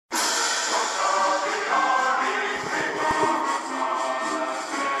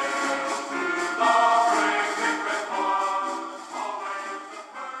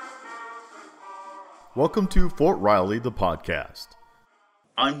Welcome to Fort Riley, the podcast.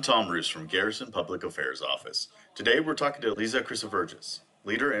 I'm Tom Roos from Garrison Public Affairs Office. Today we're talking to Lisa Christovergis,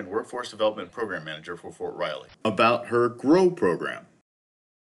 Leader and Workforce Development Program Manager for Fort Riley, about her GROW program.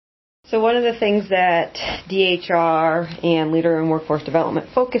 So one of the things that DHR and Leader and Workforce Development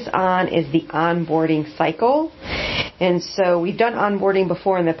focus on is the onboarding cycle. And so we've done onboarding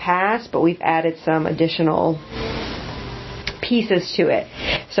before in the past, but we've added some additional pieces to it.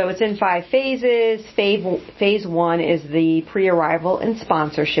 So it's in 5 phases. Phase 1 is the pre-arrival and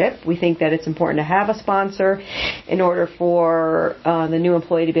sponsorship. We think that it's important to have a sponsor in order for the new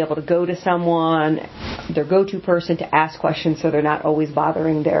employee to be able to go to someone, their go-to person, to ask questions so they're not always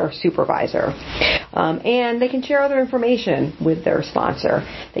bothering their supervisor. And they can share other information with their sponsor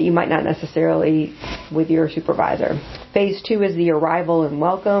that you might not necessarily with your supervisor. Phase 2 is the arrival and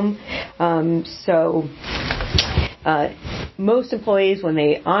welcome. Most employees, when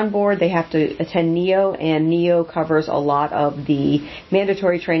they onboard, they have to attend NEO, and NEO covers a lot of the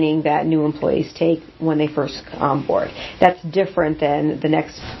mandatory training that new employees take when they first onboard. That's different than the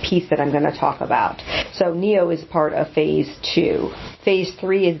next piece that I'm going to talk about. So NEO is part of Phase 2. Phase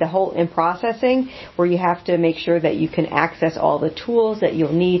 3 is the whole in processing, where you have to make sure that you can access all the tools that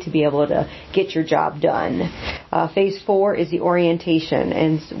you'll need to be able to get your job done. Phase 4 is the orientation,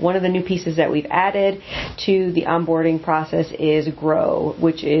 and one of the new pieces that we've added to the onboarding process is GROW,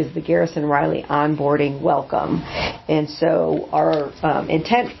 which is the Garrison Riley Onboarding Welcome. And so our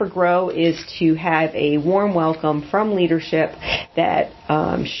intent for GROW is to have a warm welcome from leadership that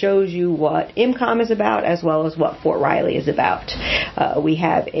shows you what IMCOM is about as well as what Fort Riley is about. We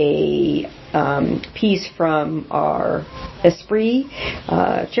have a piece from our Esprit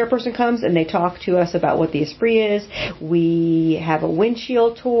chairperson comes and they talk to us about what the Esprit is. We have a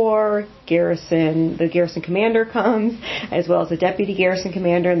windshield tour. The Garrison Commander comes, as well as the Deputy Garrison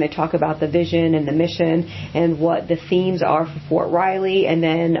Commander, and they talk about the vision and the mission and what the themes are for Fort Riley. And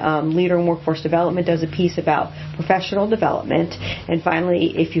then Leader in Workforce Development does a piece about professional development. And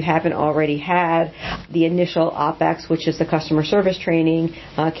finally, if you haven't already had the initial OPEX, which is the customer service training,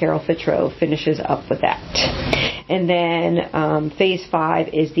 Carol Fitro finishes up with that. And then Phase 5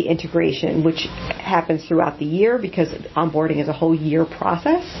 is the integration, which happens throughout the year because onboarding is a whole year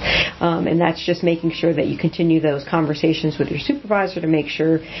process. And that's just making sure that you continue those conversations with your supervisor to make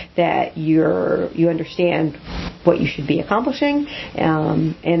sure that you understand what you should be accomplishing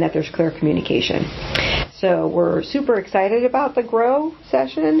and that there's clear communication. So we're super excited about the GROW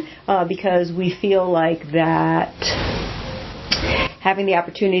session because we feel like that having the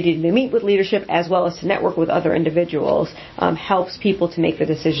opportunity to meet with leadership as well as to network with other individuals helps people to make the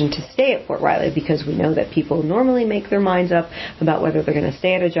decision to stay at Fort Riley, because we know that people normally make their minds up about whether they're going to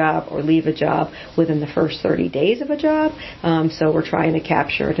stay at a job or leave a job within the first 30 days of a job. So we're trying to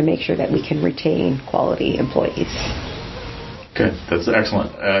make sure that we can retain quality employees. Okay, that's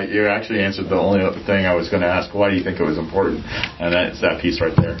excellent. You actually answered the only other thing I was going to ask. Why do you think it was important? And that's that piece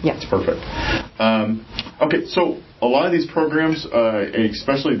right there. Yeah. It's perfect. Okay, so a lot of these programs,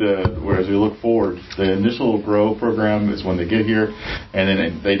 especially as we look forward, the initial GROW program is when they get here, and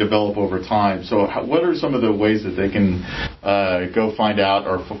then they develop over time. So what are some of the ways that they can go find out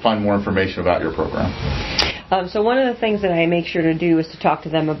or find more information about your program? So one of the things that I make sure to do is to talk to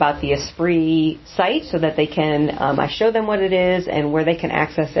them about the Esprit site so that they can, I show them what it is and where they can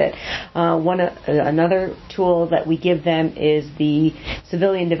access it. Another tool that we give them is the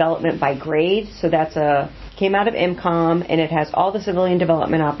Civilian Development by Grade. So that's came out of IMCOM, and it has all the civilian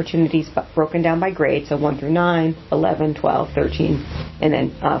development opportunities broken down by grade, so 1 through 9, 11, 12, 13, and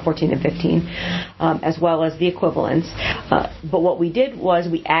then 14 and 15, as well as the equivalents. But what we did was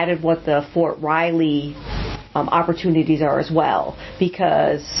we added what the Fort Riley opportunities are as well,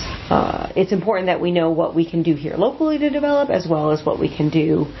 because it's important that we know what we can do here locally to develop as well as what we can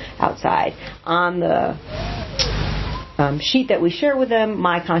do outside. On the sheet that we share with them,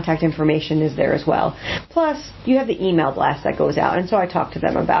 my contact information is there as well. Plus, you have the email blast that goes out, and so I talk to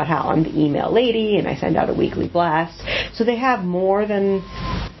them about how I'm the email lady and I send out a weekly blast. So they have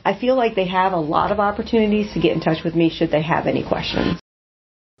I feel like they have a lot of opportunities to get in touch with me should they have any questions.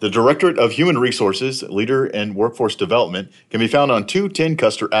 The Directorate of Human Resources, Leader and Workforce Development can be found on 210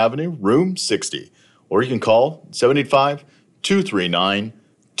 Custer Avenue, room 60, or you can call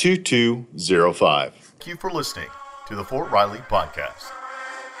 785-239-2205. Thank you for listening to the Fort Riley Podcast.